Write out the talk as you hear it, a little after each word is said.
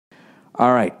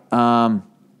All right.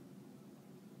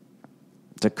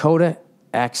 Dakota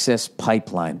Access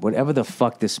Pipeline, whatever the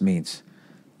fuck this means.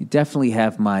 You definitely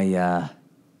have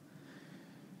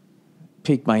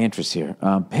piqued my interest here.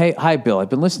 Hi, Bill. I've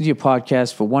been listening to your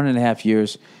podcast for 1.5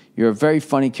 years. You're a very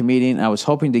funny comedian. I was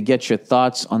hoping to get your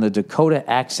thoughts on the Dakota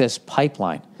Access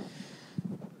Pipeline.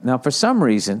 Now, for some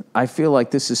reason, I feel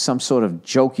like this is some sort of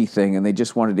jokey thing, and they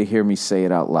just wanted to hear me say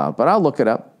it out loud. But I'll look it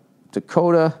up.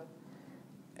 Dakota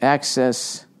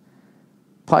Access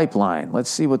Pipeline.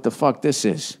 Let's see what the fuck this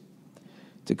is.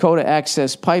 Dakota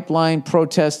Access Pipeline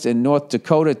protests in North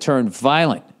Dakota turned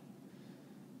violent.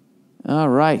 All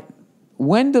right.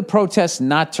 When do protests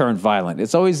not turn violent?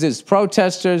 It's always these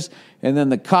protesters, and then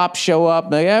the cops show up,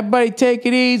 and like, everybody take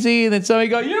it easy, and then somebody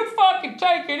goes, you fucking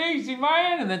take it easy,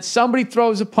 man, and then somebody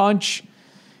throws a punch,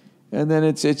 and then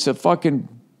it's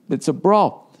a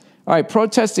brawl. All right,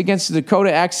 protests against the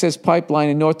Dakota Access Pipeline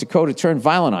in North Dakota turned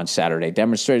violent on Saturday.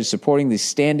 Demonstrators supporting the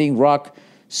Standing Rock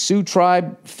Sioux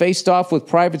Tribe faced off with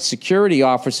private security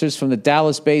officers from the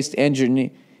Dallas-based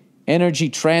Energy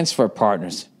Transfer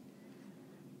Partners.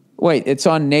 Wait, it's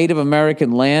on Native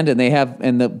American land, and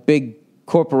the big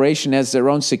corporation has their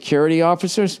own security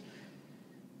officers?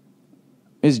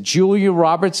 Is Julia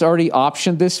Roberts already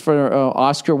optioned this for an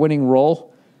Oscar-winning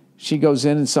role? She goes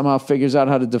in and somehow figures out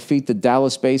how to defeat the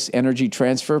Dallas-based Energy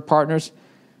Transfer Partners.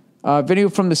 Video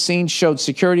from the scene showed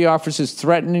security officers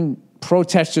threatening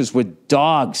protesters with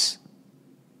dogs.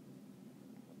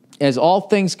 As All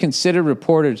Things Considered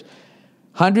reported,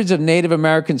 hundreds of Native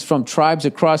Americans from tribes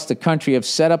across the country have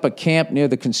set up a camp near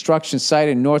the construction site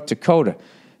in North Dakota.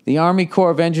 The Army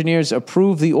Corps of Engineers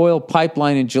approved the oil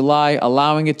pipeline in July,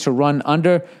 allowing it to run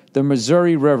under the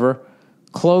Missouri River,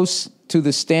 close to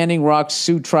the Standing Rock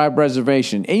Sioux Tribe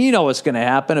Reservation. And you know what's going to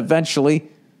happen eventually.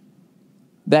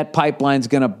 That pipeline's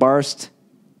going to burst,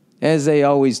 as they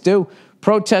always do.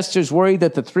 Protesters worry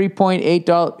that the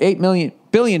 $3.8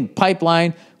 billion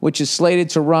pipeline, which is slated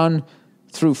to run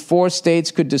through 4 states,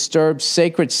 could disturb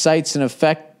sacred sites and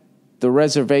affect the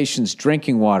reservation's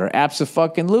drinking water.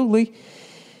 Abso-fucking-lutely.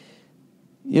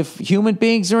 If human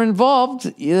beings are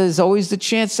involved, there's always the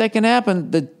chance that can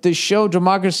happen. The show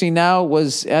Democracy Now!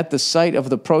 Was at the site of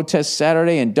the protest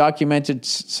Saturday and documented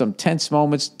some tense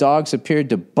moments. Dogs appeared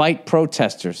to bite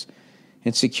protesters,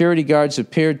 and security guards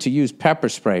appeared to use pepper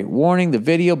spray. Warning, the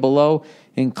video below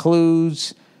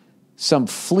includes some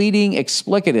fleeting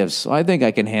explicatives. I think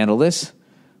I can handle this.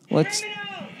 Criminals! You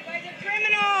guys are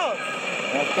criminals!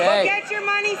 Okay. Go get your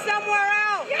money somewhere else!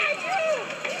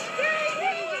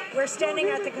 We're standing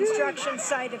at the construction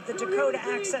site of the Dakota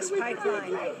Access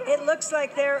Pipeline. It looks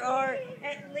like there are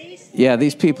at least... Yeah,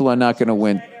 these people are not going to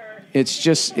win.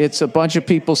 It's a bunch of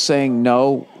people saying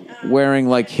no, wearing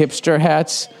like hipster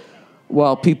hats,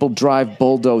 while people drive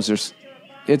bulldozers.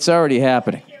 It's already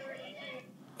happening.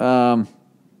 Oh,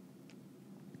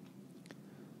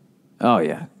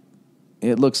 yeah.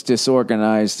 It looks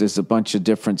disorganized. There's a bunch of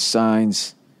different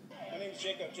signs. My name's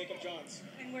Jacob Johns.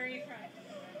 And where are you from?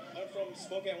 I'm from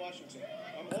Spokane, Washington.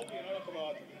 I'm Hopi and I'm from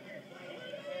Ottawa.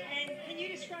 And can you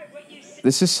describe what you see?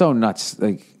 This is so nuts.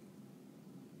 Like,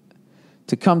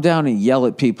 to come down and yell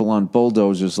at people on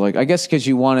bulldozers, like, I guess because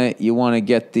you want to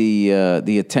get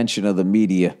the attention of the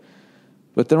media,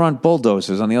 but they're on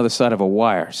bulldozers on the other side of a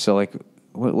wire. So, like,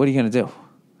 what are you going to do?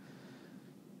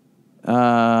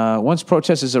 Once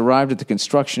protesters arrived at the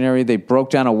construction area, they broke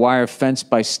down a wire fence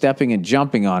by stepping and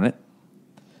jumping on it.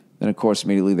 Then, of course,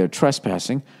 immediately they're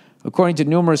trespassing. According to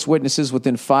numerous witnesses,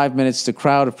 within 5 minutes, the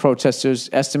crowd of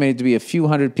protesters, estimated to be a few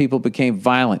hundred people, became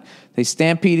violent. They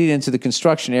stampeded into the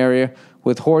construction area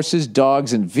with horses,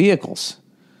 dogs, and vehicles.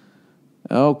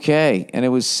 Okay, and it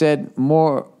was said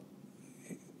more...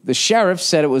 The sheriff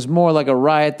said it was more like a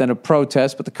riot than a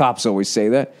protest, but the cops always say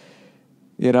that.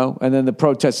 You know, and then the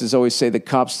protesters always say the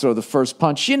cops throw the first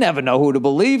punch. You never know who to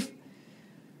believe.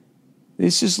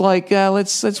 This is like,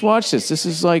 let's watch this. This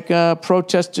is like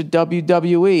protester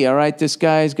WWE, all right? This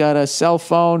guy's got a cell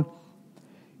phone.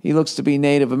 He looks to be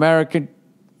Native American,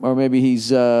 or maybe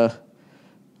he's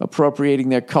appropriating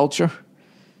their culture,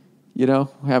 you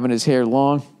know, having his hair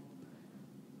long.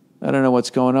 I don't know what's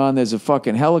going on. There's a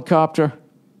fucking helicopter.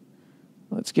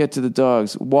 Let's get to the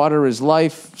dogs. Water is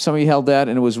life. Somebody held that,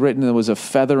 and it was written, there was a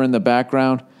feather in the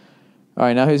background. All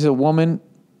right, now here's a woman.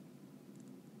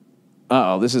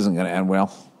 Uh-oh, this isn't going to end well.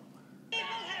 People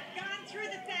have gone through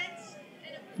the fence.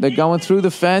 They're going through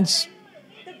the fence.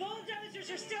 The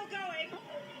bulldozers are still going.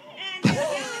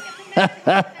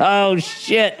 And Oh,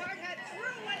 shit.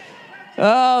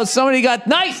 Oh, somebody got...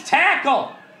 Nice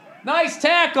tackle. Nice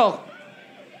tackle.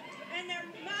 And they're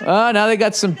Oh, now they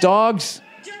got some dogs.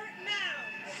 dirt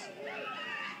mounds.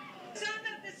 So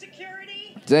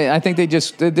I think they're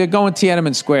going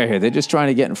Tiananmen Square here. They're just trying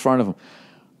to get in front of them.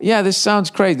 Yeah, this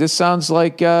sounds crazy. This sounds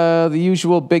like the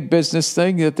usual big business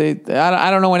thing that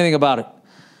I don't know anything about it.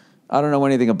 I don't know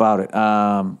anything about it.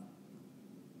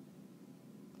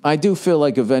 I do feel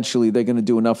like eventually they're going to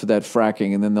do enough of that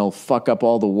fracking, and then they'll fuck up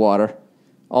all the water,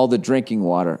 all the drinking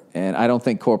water. And I don't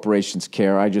think corporations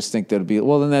care. I just think there'll be,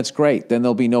 well, then that's great. Then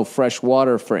there'll be no fresh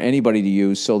water for anybody to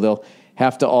use, so they'll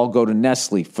have to all go to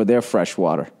Nestle for their fresh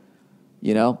water,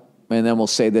 you know? And then we'll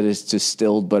say that it's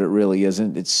distilled, but it really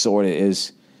isn't. It sort of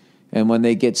is. And when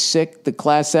they get sick, the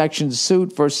class action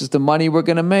suit versus the money we're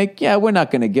going to make, yeah, we're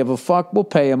not going to give a fuck. We'll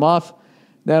pay them off.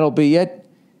 That'll be it.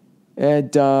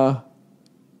 And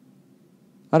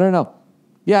I don't know.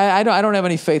 Yeah, I don't have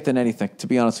any faith in anything, to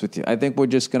be honest with you. I think we're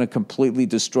just going to completely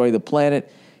destroy the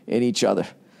planet and each other.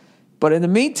 But in the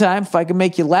meantime, if I can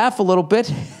make you laugh a little bit.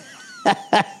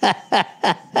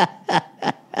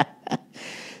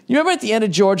 You remember at the end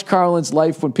of George Carlin's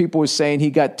life when people were saying he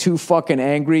got too fucking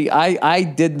angry? I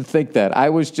didn't think that. I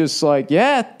was just like,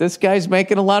 yeah, this guy's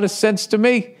making a lot of sense to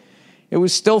me. It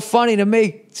was still funny to me.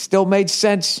 It still made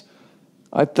sense.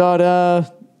 I thought,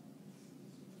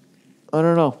 I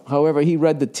don't know. However, he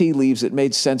read the tea leaves. It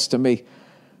made sense to me.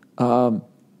 I don't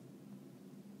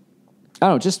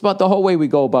know, just about the whole way we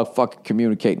go about fucking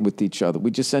communicating with each other.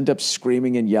 We just end up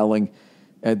screaming and yelling,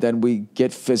 and then we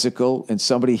get physical, and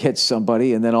somebody hits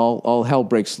somebody, and then all hell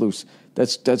breaks loose.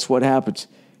 That's what happens.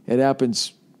 It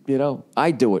happens, you know,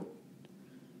 I do it.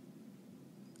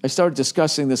 I started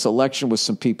discussing this election with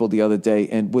some people the other day,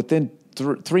 and within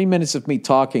 3 minutes of me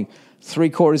talking,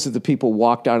 3/4 of the people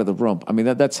walked out of the room. I mean,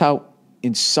 that's how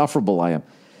insufferable I am.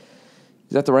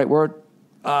 Is that the right word?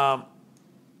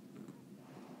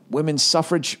 Women's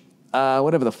suffrage,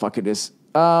 whatever the fuck it is.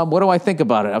 What do I think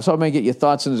about it? I was hoping to get your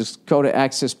thoughts on the Dakota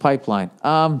Access Pipeline.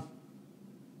 I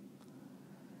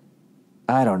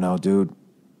don't know, dude.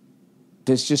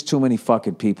 There's just too many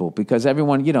fucking people because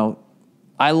everyone, you know,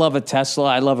 I love a Tesla,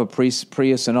 I love a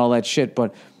Prius and all that shit,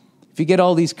 but if you get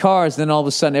all these cars, then all of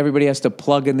a sudden everybody has to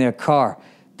plug in their car.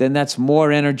 Then that's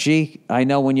more energy. I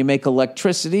know when you make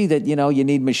electricity that, you know, you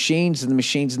need machines and the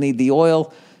machines need the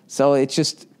oil. So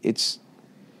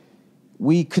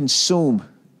we consume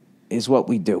is what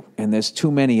we do. And there's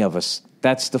too many of us.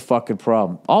 That's the fucking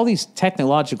problem. All these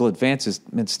technological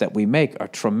advancements that we make are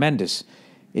tremendous.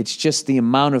 It's just the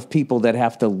amount of people that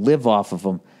have to live off of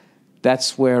them.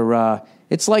 That's where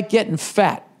it's like getting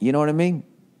fat. You know what I mean?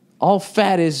 All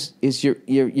fat is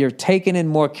you're taking in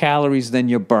more calories than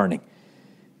you're burning.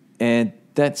 And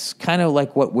that's kind of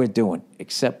like what we're doing,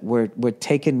 except we're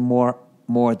taking more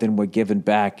than we're giving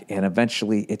back, and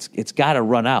eventually it's got to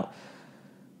run out.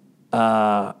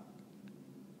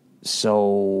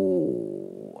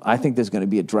 So I think there's going to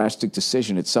be a drastic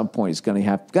decision at some point. It's going to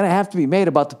have to be made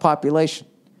about the population.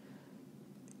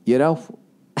 You know,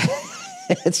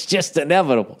 it's just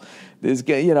inevitable. There's,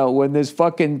 you know, when there's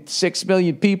fucking 6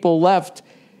 million people left.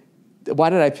 Why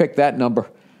did I pick that number?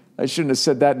 I shouldn't have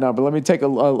said that number. Let me take a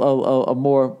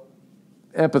more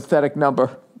empathetic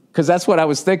number, because that's what I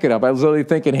was thinking of. I was literally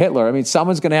thinking Hitler. I mean,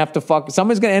 someone's going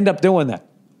to end up doing that.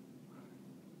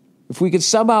 If we could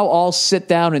somehow all sit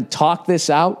down and talk this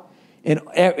out,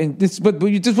 and this, but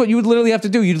this is what you would literally have to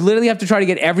do. You'd literally have to try to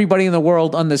get everybody in the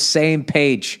world on the same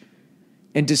page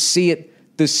and to see it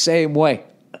the same way.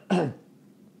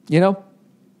 You know?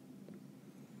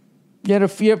 Yet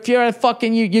if you're at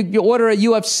fucking, you order a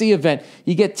UFC event,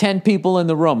 you get 10 people in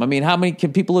the room. I mean, how many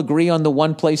can people agree on the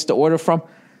one place to order from?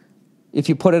 If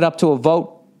you put it up to a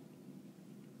vote,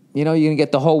 you know, you're going to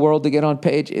get the whole world to get on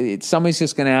page. Somebody's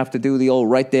just going to have to do the old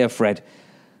right there, Fred.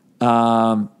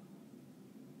 I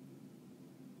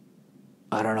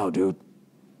don't know, dude.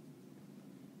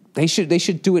 They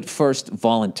should do it first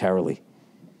voluntarily.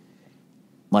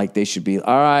 Like they should be,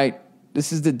 all right,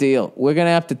 this is the deal. We're going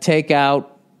to have to take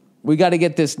out, we got to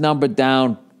get this number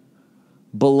down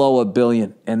below 1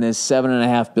 billion, and there's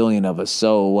 7.5 billion of us.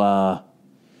 So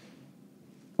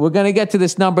we're going to get to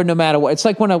this number no matter what. It's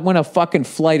like when a fucking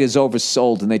flight is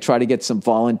oversold and they try to get some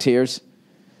volunteers.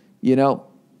 You know,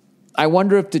 I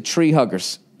wonder if the tree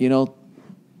huggers, you know,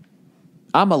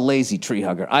 I'm a lazy tree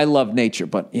hugger. I love nature,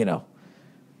 but, you know,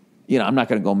 I'm not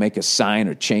going to go make a sign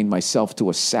or chain myself to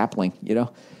a sapling, you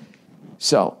know.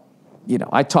 So, you know,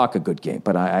 I talk a good game,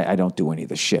 but I don't do any of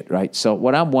the shit, right? So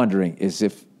what I'm wondering is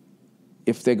if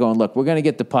they're going, look, we're going to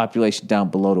get the population down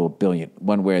below to 1 billion,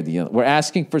 one way or the other. We're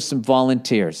asking for some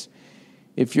volunteers.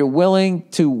 If you're willing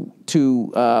to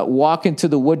walk into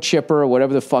the wood chipper or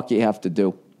whatever the fuck you have to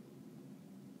do,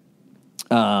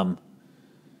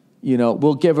 you know,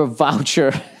 we'll give a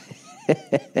voucher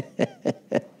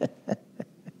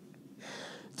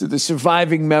to the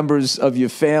surviving members of your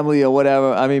family or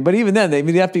whatever. I mean, but even then, they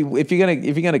have to, if you're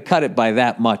gonna cut it by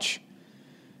that much,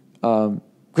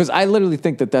 because I literally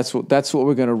think that's what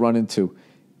we're gonna run into,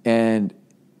 and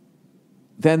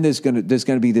then there's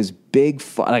gonna be this big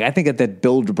like I think at that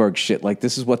Bilderberg shit. Like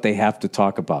this is what they have to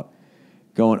talk about.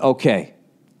 Going, okay,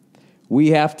 we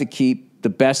have to keep the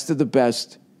best of the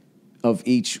best of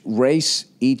each race,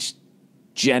 each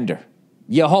gender.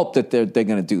 You hope that they're going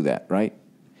to do that, right?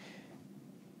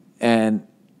 And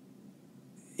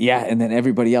yeah, and then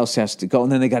everybody else has to go,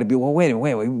 and then they got to be, well, wait,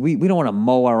 we don't want to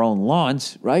mow our own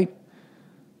lawns, right?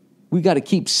 We got to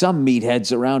keep some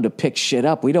meatheads around to pick shit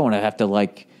up. We don't want to have to,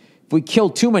 like, if we kill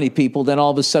too many people, then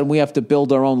all of a sudden we have to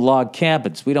build our own log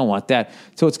cabins. We don't want that.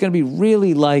 So it's going to be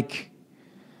really like,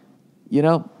 you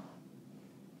know,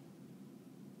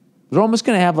 they're almost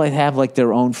going to have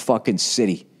their own fucking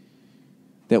city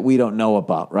that we don't know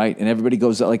about, right? And everybody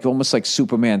goes, like, almost like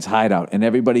Superman's hideout, and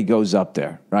everybody goes up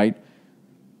there, right?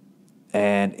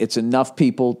 And it's enough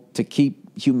people to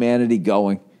keep humanity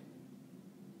going.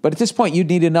 But at this point, you'd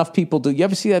need enough people to, you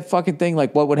ever see that fucking thing?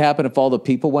 Like, what would happen if all the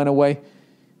people went away?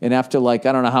 And after, like,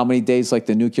 I don't know how many days, like,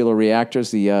 the nuclear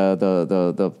reactors, they all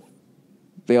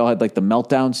had, like, the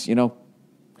meltdowns, you know?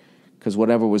 Because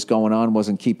whatever was going on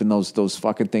wasn't keeping those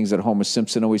fucking things that Homer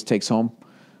Simpson always takes home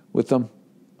with them.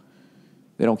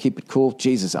 They don't keep it cool.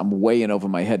 Jesus, I'm way in over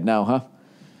my head now, huh?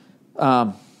 I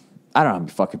don't know how many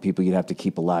fucking people you'd have to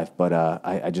keep alive, but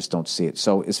I just don't see it.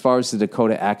 So as far as the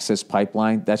Dakota Access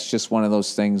Pipeline, that's just one of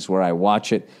those things where I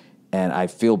watch it, and I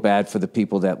feel bad for the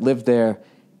people that live there,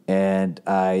 and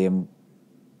I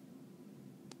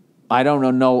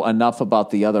don't know enough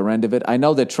about the other end of it. I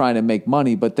know they're trying to make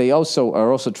money, but they also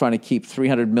are trying to keep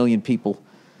 300 million people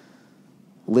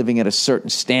living at a certain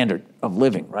standard of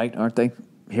living, right? Aren't they?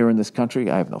 Here in this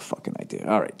country? I have no fucking idea.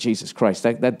 All right, Jesus Christ.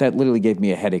 That literally gave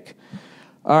me a headache.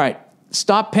 All right,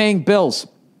 stop paying bills.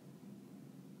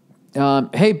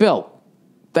 Hey, Bill,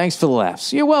 thanks for the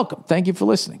laughs. You're welcome. Thank you for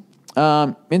listening.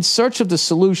 In search of the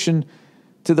solution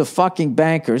to the fucking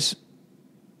bankers...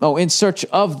 in search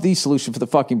of the solution for the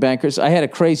fucking bankers, I had a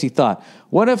crazy thought.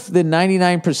 What if the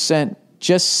 99%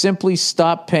 just simply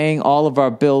stop paying all of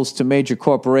our bills to major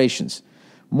corporations?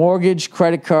 Mortgage,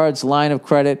 credit cards, line of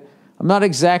credit. I'm not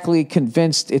exactly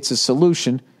convinced it's a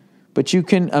solution, but you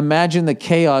can imagine the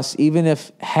chaos even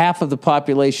if half of the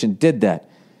population did that.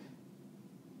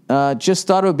 Just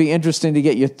thought it would be interesting to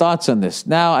get your thoughts on this.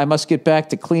 Now I must get back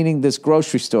to cleaning this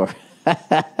grocery store.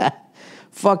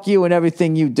 Fuck you and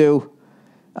everything you do.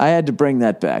 I had to bring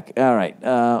that back. All right.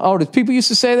 Did people used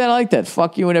to say that? I like that.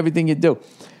 Fuck you and everything you do.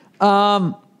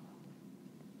 Well,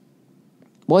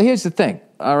 here's the thing.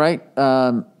 All right.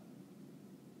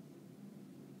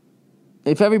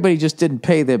 If everybody just didn't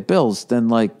pay their bills, then,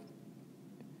 like,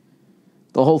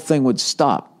 the whole thing would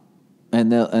stop.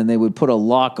 And they would put a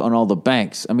lock on all the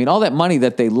banks. I mean, all that money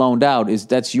that they loaned out,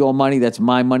 that's your money, that's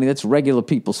my money, that's regular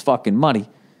people's fucking money.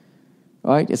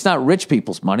 All right? It's not rich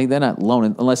people's money. They're not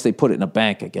loaning unless they put it in a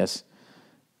bank, I guess.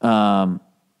 Yeah,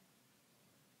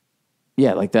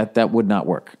 like that would not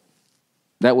work.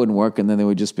 That wouldn't work, and then they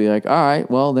would just be like, all right,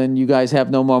 well, then you guys have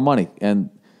no more money.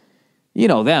 And you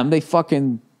know them, they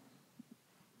fucking,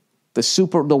 the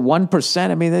 1%,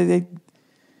 I mean,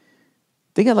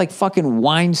 they got like fucking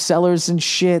wine cellars and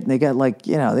shit, and they got like,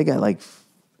 you know, they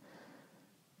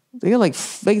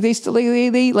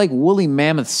eat like woolly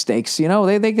mammoth steaks, you know.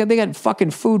 They got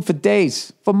fucking food for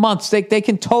days, for months. They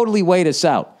can totally wait us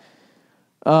out.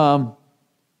 The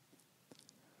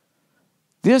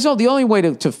only way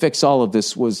to fix all of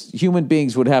this was human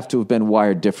beings would have to have been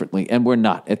wired differently, and we're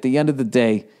not. At the end of the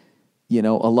day, you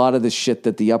know, a lot of the shit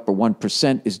that the upper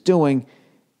 1% is doing,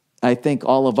 I think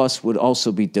all of us would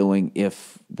also be doing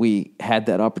if we had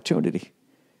that opportunity.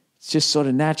 It's just sort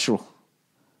of natural.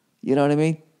 You know what I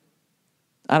mean?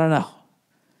 I don't know.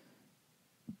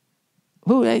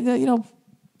 You know,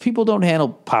 people don't handle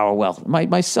power well,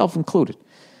 myself included.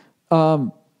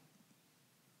 It's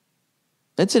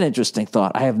an interesting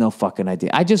thought. I have no fucking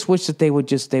idea. I just wish that they would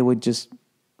just,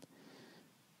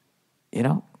 you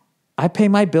know, I pay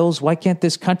my bills. Why can't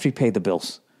this country pay the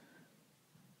bills?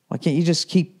 Why can't you just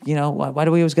keep, you know, why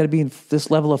do we always got to be in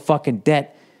this level of fucking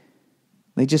debt?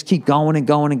 They just keep going and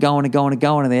going and going and going and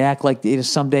going, and they act like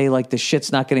someday like the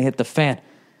shit's not going to hit the fan.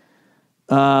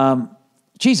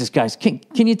 Jesus, guys, can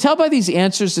you tell by these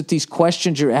answers that these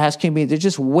questions you're asking me, they're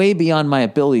just way beyond my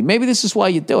ability. Maybe this is why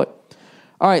you do it.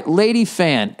 All right, lady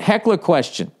fan, heckler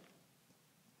question.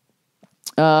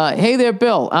 Hey there,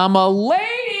 Bill. I'm a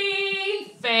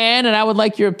lady fan, and I would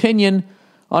like your opinion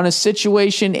on a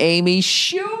situation Amy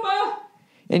Schumer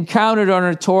encountered on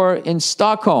her tour in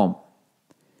Stockholm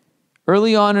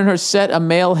Early on in her set, a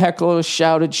male heckler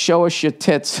shouted, "Show us your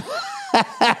tits."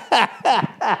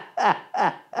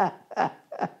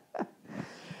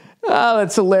 Oh,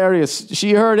 that's hilarious.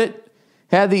 She heard it,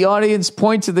 had the audience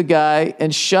point to the guy,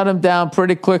 and shut him down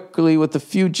pretty quickly with a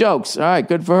few jokes. All right,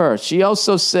 good for her. She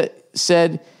also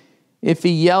said if he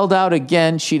yelled out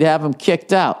again, she'd have him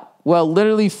kicked out. Well,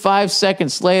 literally 5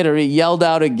 seconds later, he yelled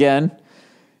out again.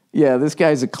 Yeah, this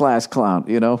guy's a class clown,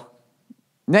 you know.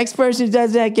 Next person who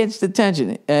does that gets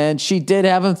attention. And she did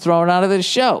have him thrown out of the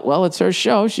show. Well, it's her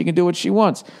show. She can do what she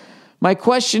wants. My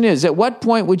question is, at what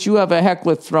point would you have a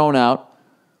heckler thrown out?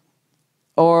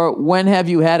 Or when have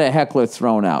you had a heckler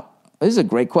thrown out? This is a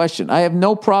great question. I have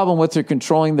no problem with her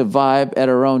controlling the vibe at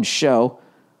her own show,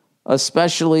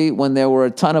 especially when there were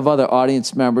a ton of other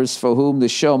audience members for whom the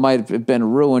show might have been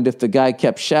ruined if the guy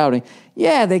kept shouting.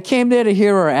 Yeah, they came there to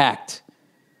hear her act.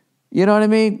 You know what I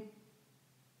mean?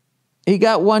 He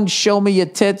got one "show me your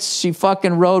tits." She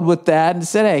fucking rode with that and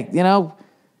said, hey, you know,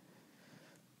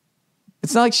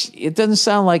 it's not like it doesn't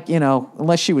sound like, you know,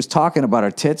 unless she was talking about her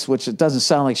tits, which it doesn't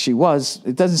sound like she was.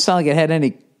 It doesn't sound like it had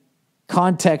any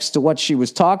context to what she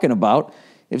was talking about.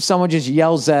 If someone just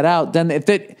yells that out, then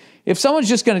if someone's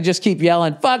just going to just keep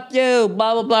yelling, "Fuck you,"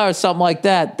 blah, blah, blah, or something like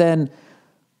that, then,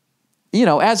 you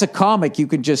know, as a comic, you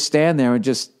can just stand there and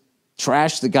just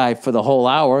trash the guy for the whole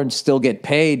hour and still get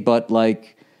paid. But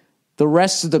like the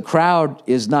rest of the crowd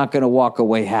is not going to walk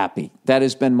away happy. That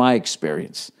has been my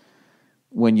experience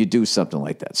when you do something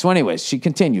like that. So anyways, she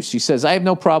continues. She says, I have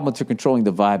no problem with her controlling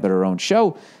the vibe at her own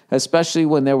show, especially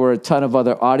when there were a ton of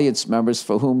other audience members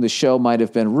for whom the show might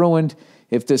have been ruined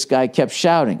if this guy kept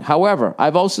shouting. However,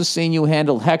 I've also seen you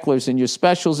handle hecklers in your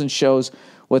specials and shows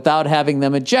without having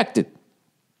them ejected.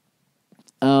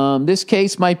 This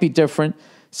case might be different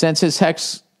since his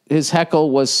heckle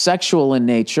was sexual in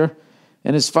nature.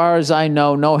 And as far as I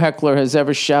know, no heckler has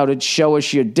ever shouted, "Show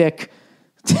us your dick,"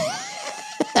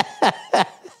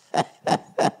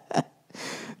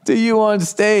 to you on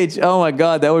stage. Oh my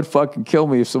God, that would fucking kill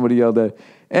me if somebody yelled that.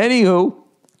 Anywho,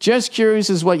 just curious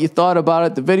as what you thought about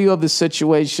it. The video of the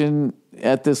situation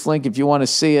at this link if you want to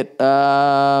see it.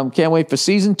 Can't wait for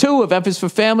season 2 of F is for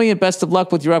Family, and best of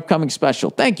luck with your upcoming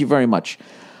special. Thank you very much.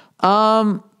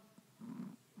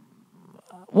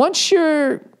 Once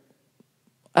you're,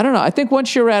 I don't know, I think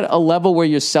once you're at a level where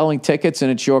you're selling tickets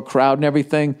and it's your crowd and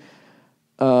everything,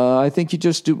 I think you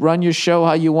just run your show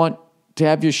how you want to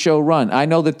have your show run. I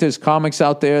know that there's comics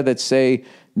out there that say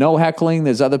no heckling.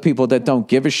 There's other people that don't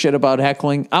give a shit about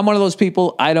heckling. I'm one of those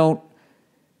people. I don't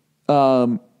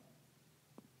mind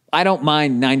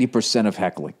 90% of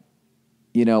heckling.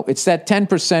 You know, it's that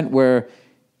 10% where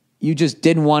you just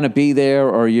didn't want to be there,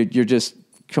 or you're just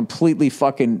completely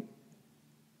fucking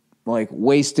like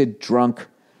wasted, drunk.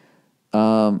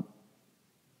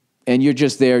 And you're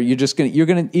just there. You're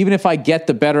gonna, even if I get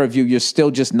the better of you, you're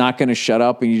still just not gonna shut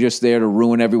up, and you're just there to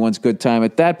ruin everyone's good time.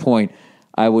 At that point,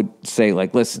 I would say,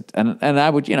 like, listen, and I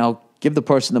would, you know, give the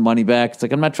person the money back. It's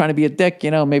like, I'm not trying to be a dick, you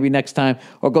know, maybe next time,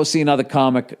 or go see another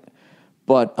comic.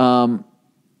 But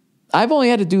I've only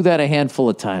had to do that a handful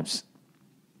of times.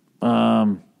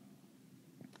 When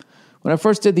I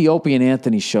first did the Opie and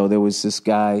Anthony show, there was this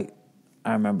guy,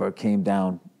 I remember, came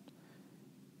down,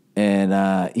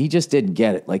 and he just didn't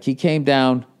get it. Like, he came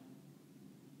down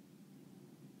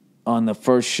on the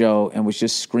first show and was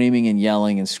just screaming and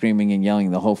yelling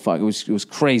the whole fuck. It was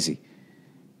crazy.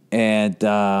 And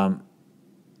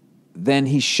then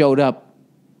he showed up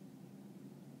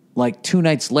like 2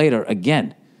 nights later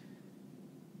again.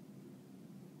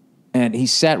 And he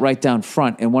sat right down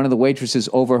front, and one of the waitresses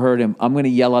overheard him. I'm going to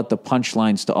yell out the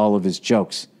punchlines to all of his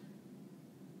jokes.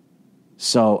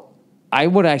 So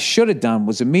what I should have done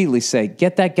was immediately say,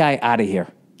 get that guy out of here.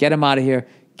 Get him out of here.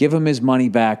 Give him his money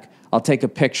back. I'll take a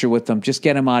picture with him. Just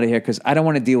get him out of here, because I don't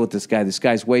want to deal with this guy. This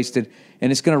guy's wasted,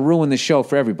 and it's going to ruin the show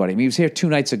for everybody. I mean, he was here 2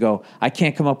 nights ago. I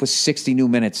can't come up with 60 new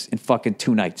minutes in fucking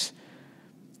 2 nights.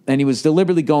 And he was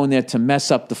deliberately going there to mess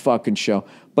up the fucking show.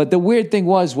 But the weird thing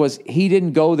was he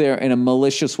didn't go there in a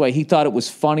malicious way. He thought it was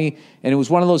funny, and it was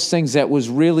one of those things that was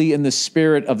really in the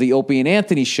spirit of the Opie and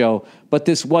Anthony show, but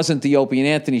this wasn't the Opie and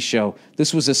Anthony show.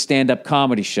 This was a stand-up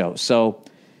comedy show. So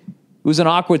it was an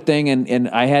awkward thing, and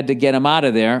I had to get him out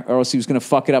of there, or else he was going to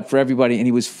fuck it up for everybody, and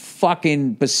he was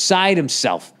fucking beside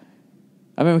himself.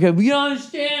 I remember going, you don't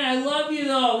understand. I love you,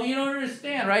 though. You don't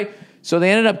understand, right? So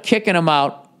they ended up kicking him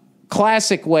out.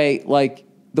 Classic way, like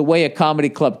the way a comedy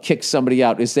club kicks somebody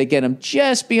out, is they get him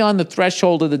just beyond the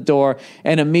threshold of the door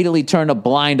and immediately turn a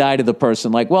blind eye to the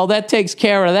person. Like, well, that takes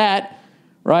care of that,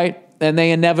 right? And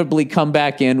they inevitably come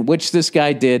back in, which this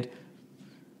guy did.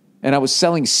 And I was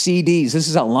selling CDs. This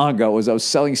is how long ago it was. I was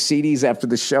selling CDs after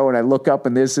the show, and I look up,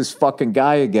 and there's this fucking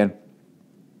guy again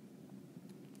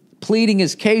pleading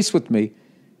his case with me.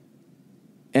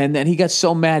 And then he got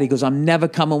so mad. He goes, I'm never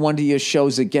coming one of your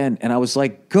shows again. And I was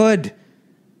like, good.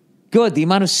 The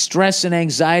amount of stress and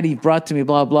anxiety he brought to me,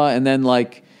 blah, blah. And then,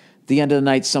 like, the end of the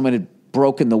night, someone had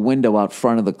broken the window out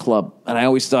front of the club. And I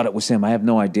always thought it was him. I have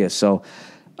no idea. So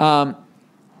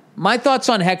my thoughts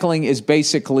on heckling is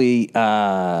basically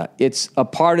it's a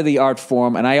part of the art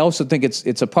form. And I also think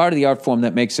it's a part of the art form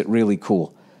that makes it really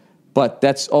cool. But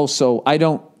that's also, I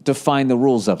don't define the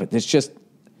rules of it. It's just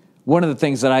one of the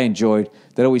things that I enjoyed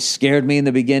that always scared me in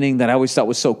the beginning, that I always thought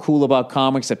was so cool about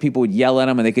comics, that people would yell at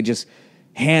them and they could just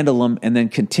handle them and then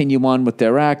continue on with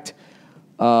their act.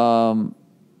 And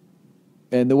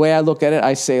the way I look at it,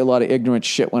 I say a lot of ignorant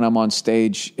shit when I'm on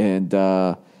stage and,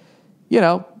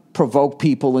 provoke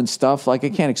people and stuff. Like, I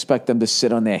can't expect them to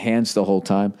sit on their hands the whole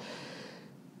time.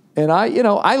 And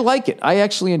I like it. I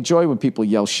actually enjoy when people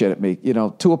yell shit at me,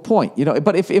 to a point,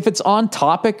 but if it's on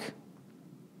topic,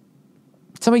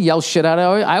 somebody yells shit out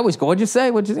of it, I always go, what'd you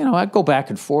say? I go back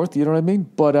and forth, you know what I mean?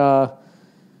 But, I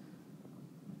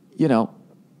don't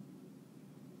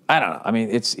know. I mean,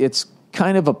 it's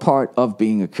kind of a part of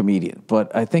being a comedian.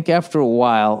 But I think after a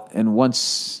while, and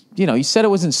once, you said it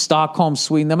was in Stockholm,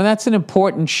 Sweden. I mean, that's an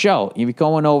important show. You're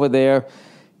going over there.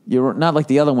 You're not like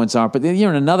the other ones aren't, but you're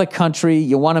in another country.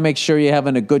 You want to make sure you're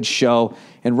having a good show.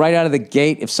 And right out of the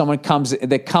gate, if someone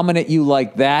they're coming at you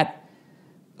like that,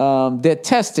 they're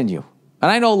testing you. And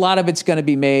I know a lot of it's going to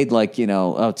be made like,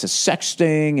 it's a sex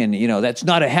thing, and, that's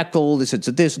not a heckle. It's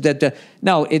a this, that.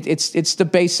 No, it's the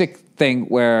basic thing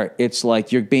where it's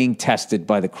like you're being tested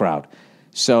by the crowd.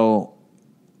 So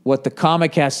what the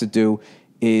comic has to do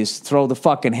is throw the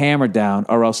fucking hammer down,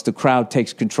 or else the crowd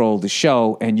takes control of the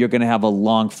show, and you're going to have a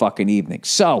long fucking evening.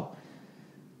 So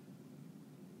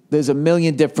there's a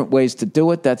million different ways to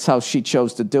do it. That's how she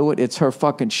chose to do it. It's her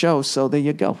fucking show, so there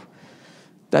you go.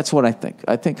 That's what I think.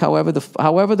 I think however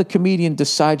the comedian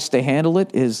decides to handle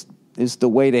it is the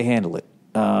way to handle it.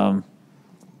 I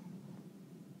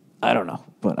don't know,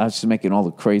 but I was just making all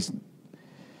the crazy,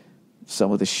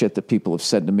 some of the shit that people have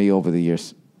said to me over the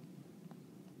years.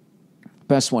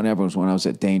 Best one ever was when I was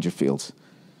at Dangerfields,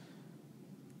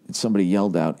 and somebody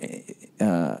yelled out,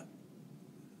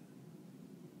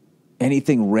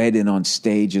 anything red and on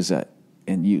stage said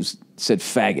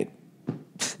faggot.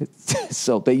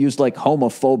 So they used like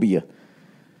homophobia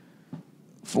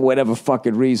for whatever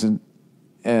fucking reason.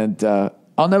 And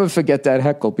I'll never forget that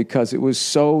heckle, because it was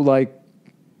so like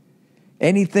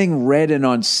anything red and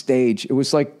on stage. It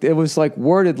was like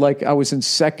worded like I was in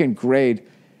second grade.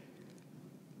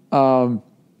 But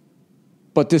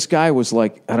this guy was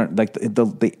like, I don't like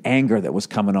the anger that was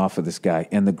coming off of this guy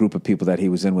and the group of people that he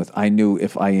was in with. I knew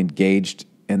if I engaged,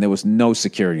 and there was no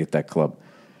security at that club,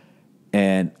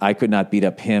 and I could not beat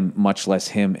up him, much less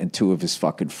him and two of his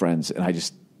fucking friends. And I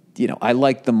just, I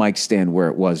liked the mic stand where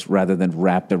it was rather than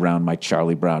wrapped around my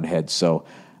Charlie Brown head. So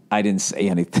I didn't say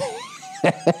anything.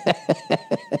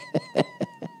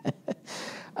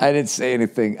 I didn't say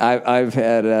anything. I've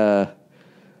had,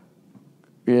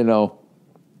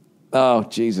 oh,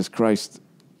 Jesus Christ.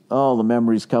 Oh, the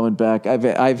memories coming back.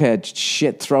 I've had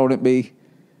shit thrown at me.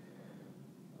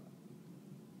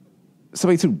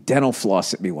 Somebody threw dental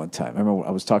floss at me one time. I remember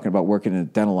I was talking about working in a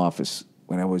dental office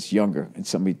when I was younger, and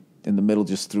somebody in the middle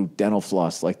just threw dental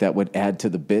floss, like that would add to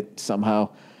the bit somehow.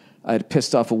 I had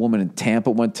pissed off a woman in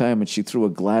Tampa one time, and she threw a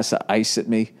glass of ice at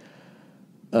me.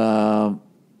 Somebody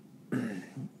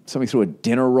threw a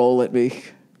dinner roll at me.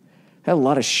 Had a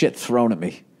lot of shit thrown at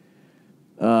me.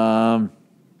 And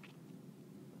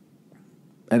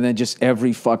then just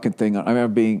every fucking thing. I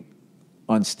remember being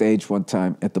on stage one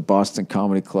time at the Boston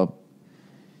Comedy Club,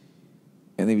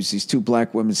 and there was these two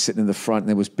black women sitting in the front, and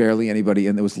there was barely anybody,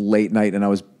 and it was late night, and I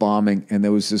was bombing, and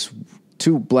there was this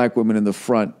two black women in the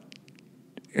front,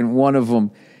 and one of them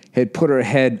had put her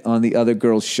head on the other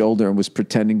girl's shoulder and was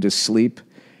pretending to sleep,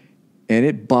 and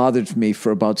it bothered me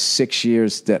for about 6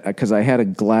 years that because I had a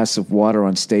glass of water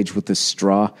on stage with a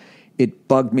straw. It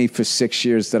bugged me for 6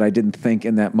 years that I didn't think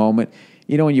in that moment.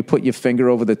 When you put your finger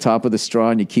over the top of the straw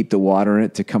and you keep the water in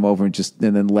it to come over and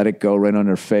then let it go right on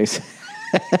her face.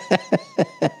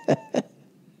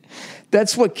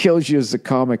 That's what kills you as a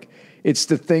comic. It's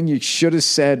the thing you should have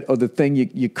said or the thing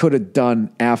you could have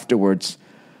done afterwards.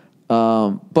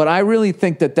 But I really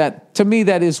think that to me,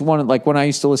 that is one, like when I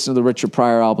used to listen to the Richard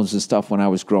Pryor albums and stuff when I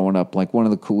was growing up, like one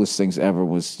of the coolest things ever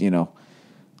was,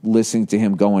 listening to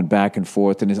him going back and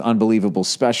forth, and his unbelievable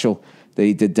special that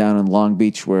he did down in Long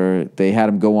Beach where they had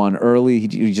him go on early.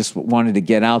 He just wanted to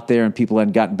get out there and people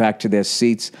hadn't gotten back to their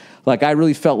seats. Like, I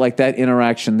really felt like that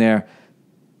interaction there,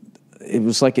 it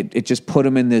was like it just put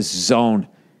him in this zone,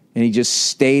 and he just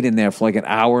stayed in there for like an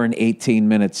hour and 18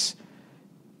 minutes.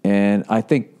 And I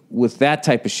think with that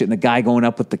type of shit, and the guy going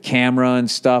up with the camera and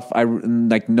stuff,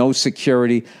 like no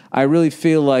security, I really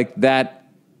feel like that,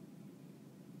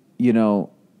 you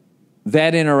know,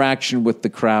 that interaction with the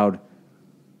crowd,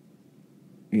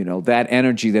 you know, that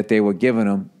energy that they were giving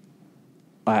him,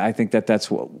 I think that's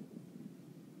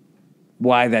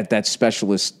why that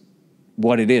special is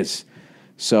what it is.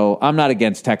 So I'm not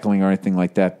against heckling or anything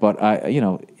like that, but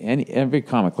every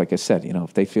comic, like I said, you know,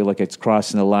 if they feel like it's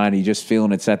crossing the line, you just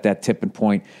feeling it's at that tipping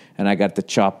point, and I got to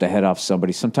chop the head off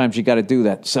somebody. Sometimes you got to do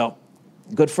that. So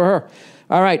good for her.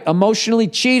 All right, emotionally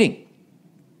cheating.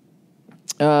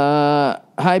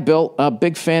 Hi, Bill. A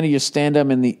big fan of your stand-up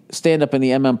in the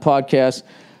MM podcast.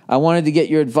 I wanted to get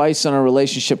your advice on a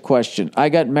relationship question. I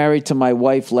got married to my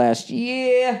wife last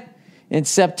year in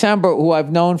September, who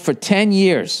I've known for 10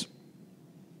 years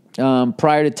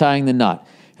prior to tying the knot.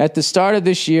 At the start of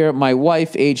this year, my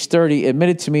wife, age 30,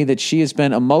 admitted to me that she has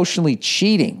been emotionally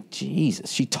cheating.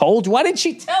 Jesus, she told you? Why didn't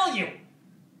she tell you?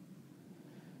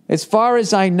 As far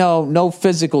as I know, no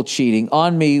physical cheating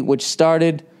on me, which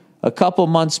started a couple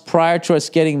months prior to us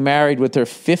getting married with her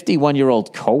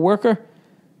 51-year-old coworker,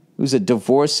 who's a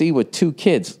divorcee with 2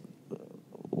 kids.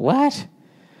 What?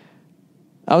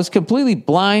 I was completely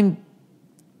blind.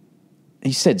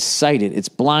 He said sighted. It's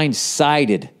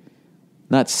blind-sided,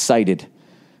 not sighted.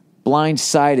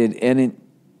 Blind-sided,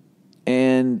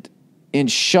 and in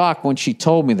shock when she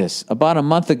told me this. About a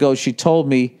month ago, she told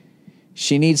me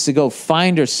she needs to go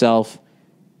find herself.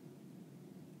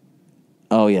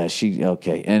 Oh, yeah,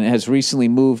 okay. And has recently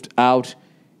moved out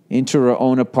into her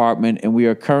own apartment, and we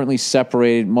are currently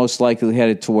separated, most likely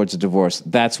headed towards a divorce.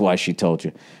 That's why she told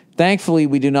you. Thankfully,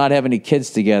 we do not have any kids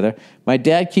together. My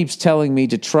dad keeps telling me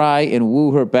to try and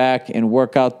woo her back and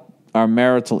work out our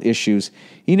marital issues.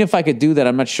 Even if I could do that,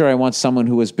 I'm not sure I want someone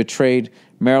who has betrayed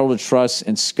marital trust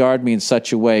and scarred me in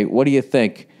such a way. What do you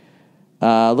think?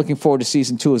 Looking forward to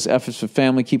season 2 of his Efforts for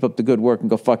Family. Keep up the good work and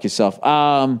go fuck yourself.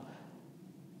 I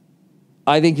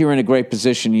think you're in a great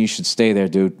position. You should stay there,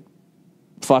 dude.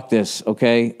 Fuck this,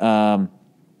 okay?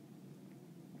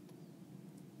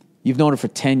 You've known her for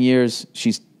 10 years.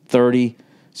 She's 30.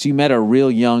 So you met her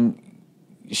real young.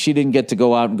 She didn't get to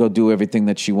go out and go do everything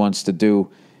that she wants to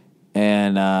do.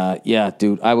 And, yeah,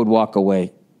 dude, I would walk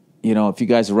away. You know, if you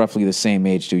guys are roughly the same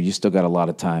age, dude, you still got a lot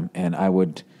of time. And I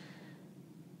would,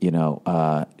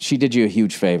 she did you a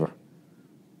huge favor.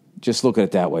 Just look at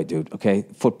it that way, dude, okay?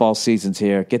 Football season's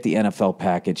here. Get the NFL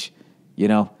package,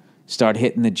 Start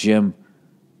hitting the gym.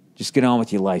 Just get on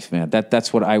with your life, man.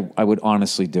 That's what I would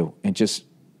honestly do. And just,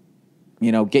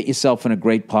 get yourself in a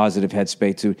great positive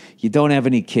headspace, dude. You don't have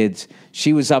any kids.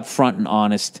 She was upfront and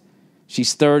honest.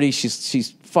 She's 30.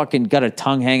 She's fucking got her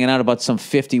tongue hanging out about some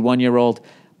 51-year-old.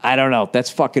 I don't know. That's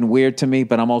fucking weird to me,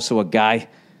 but I'm also a guy.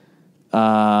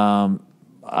 Let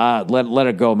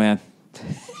her go, man.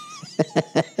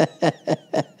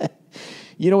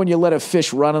 When you let a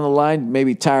fish run on the line,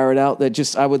 maybe tire it out,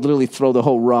 I would literally throw the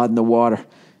whole rod in the water.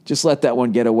 Just let that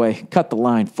one get away. Cut the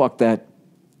line. Fuck that.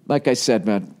 Like I said,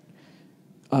 man.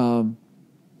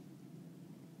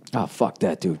 Fuck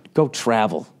that, dude. Go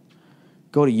travel.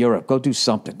 Go to Europe. Go do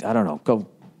something. I don't know. Go.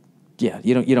 Yeah,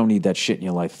 you don't need that shit in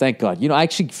your life. Thank God. I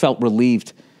actually felt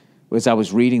relieved as I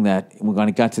was reading that when I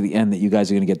got to the end that you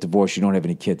guys are going to get divorced. You don't have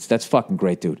any kids. That's fucking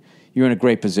great, dude. You're in a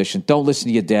great position. Don't listen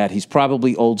to your dad. He's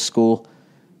probably old school.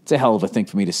 It's a hell of a thing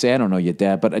for me to say. I don't know your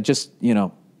dad, but I just,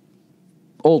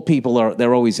 old people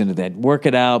they're always into that. Work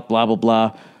it out, blah, blah,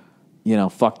 blah.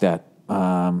 Fuck that.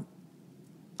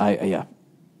 Yeah.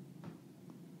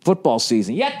 Football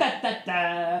season. Yeah,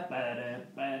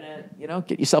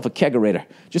 get yourself a kegerator.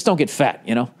 Just don't get fat,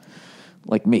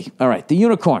 like me. All right, the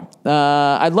unicorn.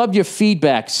 I loved your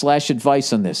feedback /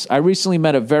 advice on this. I recently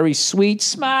met a very sweet,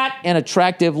 smart, and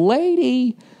attractive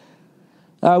lady.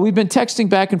 We've been texting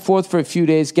back and forth for a few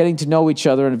days, getting to know each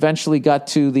other, and eventually got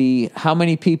to the how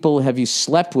many people have you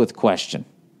slept with question.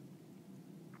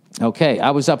 Okay,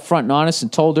 I was upfront and honest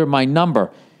and told her my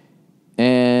number.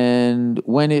 And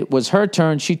when it was her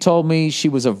turn, she told me she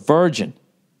was a virgin.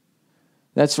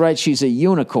 That's right, she's a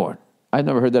unicorn. I've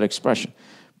never heard that expression.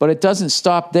 But it doesn't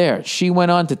stop there. She went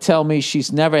on to tell me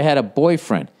she's never had a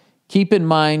boyfriend. Keep in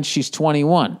mind, she's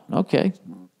 21. Okay.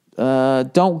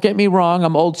 Don't get me wrong.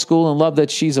 I'm old school and love that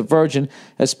she's a virgin,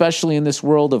 especially in this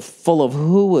world full of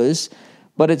hooahs.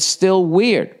 But it's still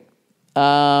weird.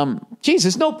 Jeez,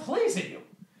 there's no pleasing you.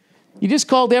 You just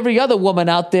called every other woman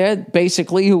out there,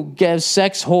 basically, who gives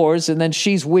sex whores, and then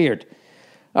she's weird.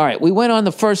 All right, we went on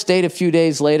the first date a few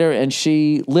days later, and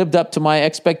she lived up to my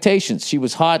expectations. She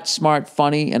was hot, smart,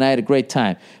 funny, and I had a great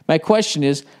time. My question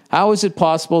is, how is it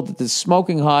possible that this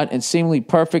smoking hot and seemingly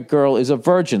perfect girl is a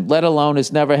virgin, let alone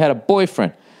has never had a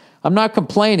boyfriend? I'm not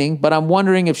complaining, but I'm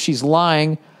wondering if she's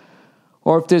lying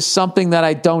or if there's something that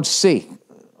I don't see.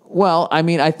 Well, I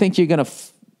mean, I think you're going to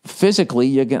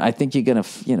physically, I think you're going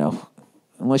to,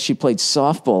 unless she played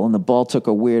softball and the ball took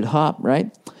a weird hop,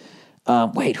 right?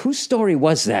 Wait, whose story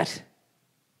was that?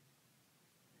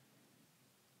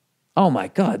 Oh, my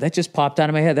God, that just popped out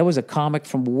of my head. That was a comic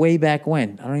from way back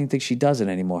when. I don't even think she does it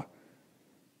anymore.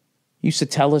 Used to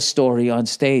tell a story on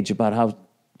stage about how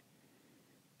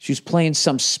she was playing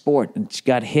some sport and she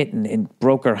got hit and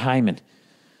broke her hymen.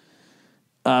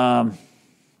 I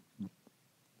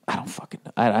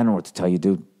don't know what to tell you,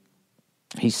 dude.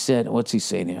 He said, what's he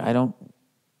saying here? I don't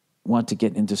want to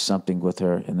get into something with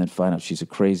her and then find out she's a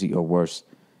crazy or worse.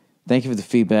 Thank you for the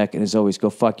feedback, and as always, go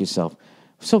fuck yourself.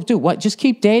 So, dude, what? Just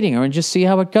keep dating her and just see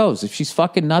how it goes. If she's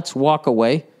fucking nuts, walk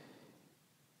away.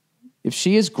 If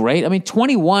she is great, I mean,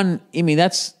 21, I mean,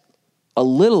 that's a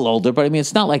little older, but I mean,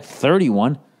 it's not like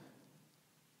 31.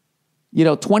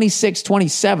 26,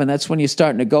 27, that's when you're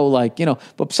starting to go like,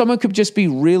 but someone could just be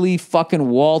really fucking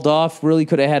walled off, really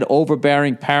could have had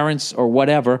overbearing parents or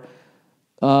whatever.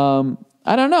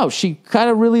 I don't know. She kind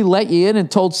of really let you in and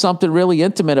told something really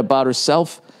intimate about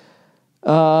herself.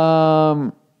 You're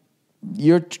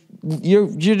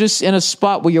just in a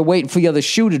spot where you're waiting for the other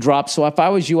shoe to drop. So if I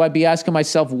was you, I'd be asking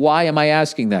myself, why am I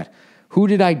asking that? Who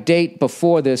did I date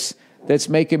before this that's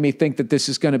making me think that this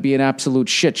is going to be an absolute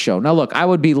shit show? Now, look, I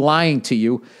would be lying to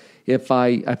you if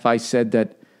I said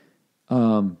that,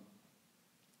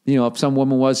 if some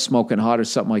woman was smoking hot or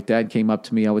something like that and came up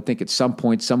to me, I would think at some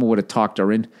point someone would have talked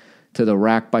her in to the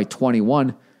rack by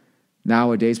 21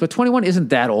 nowadays. But 21 isn't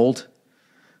that old.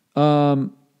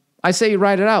 I say you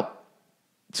write it out.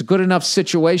 It's a good enough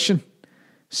situation.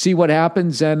 See what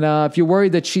happens. And if you're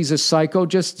worried that she's a psycho,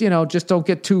 just don't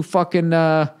get too fucking,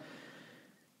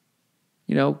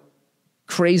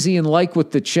 crazy and like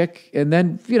with the chick. And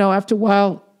then, after a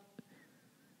while,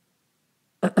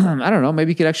 I don't know,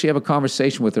 maybe you could actually have a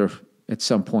conversation with her at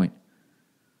some point.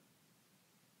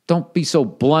 Don't be so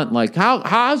blunt like,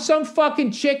 how some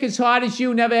fucking chick as hot as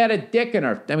you never had a dick in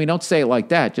her? I mean, don't say it like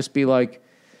that. Just be like,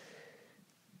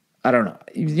 I don't know.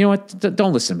 You know what?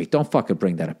 Don't listen to me. Don't fucking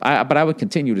bring that up. But I would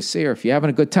continue to see her. If you're having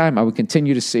a good time, I would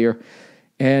continue to see her.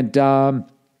 And,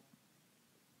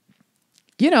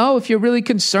 if you're really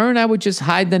concerned, I would just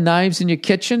hide the knives in your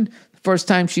kitchen the first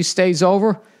time she stays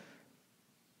over.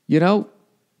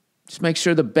 Just make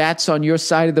sure the bat's on your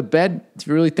side of the bed if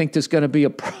you really think there's going to be a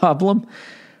problem.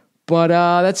 But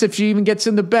that's if she even gets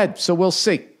in the bed. So we'll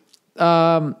see.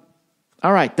 All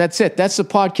right, that's it. That's the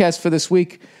podcast for this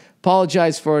week.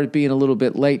 Apologize for it being a little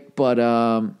bit late, but,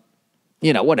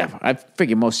 whatever. I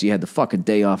figure most of you had the fucking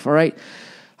day off, all right?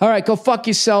 All right, go fuck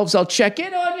yourselves. I'll check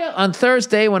in on you on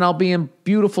Thursday when I'll be in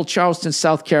beautiful Charleston,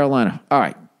 South Carolina. All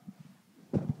right,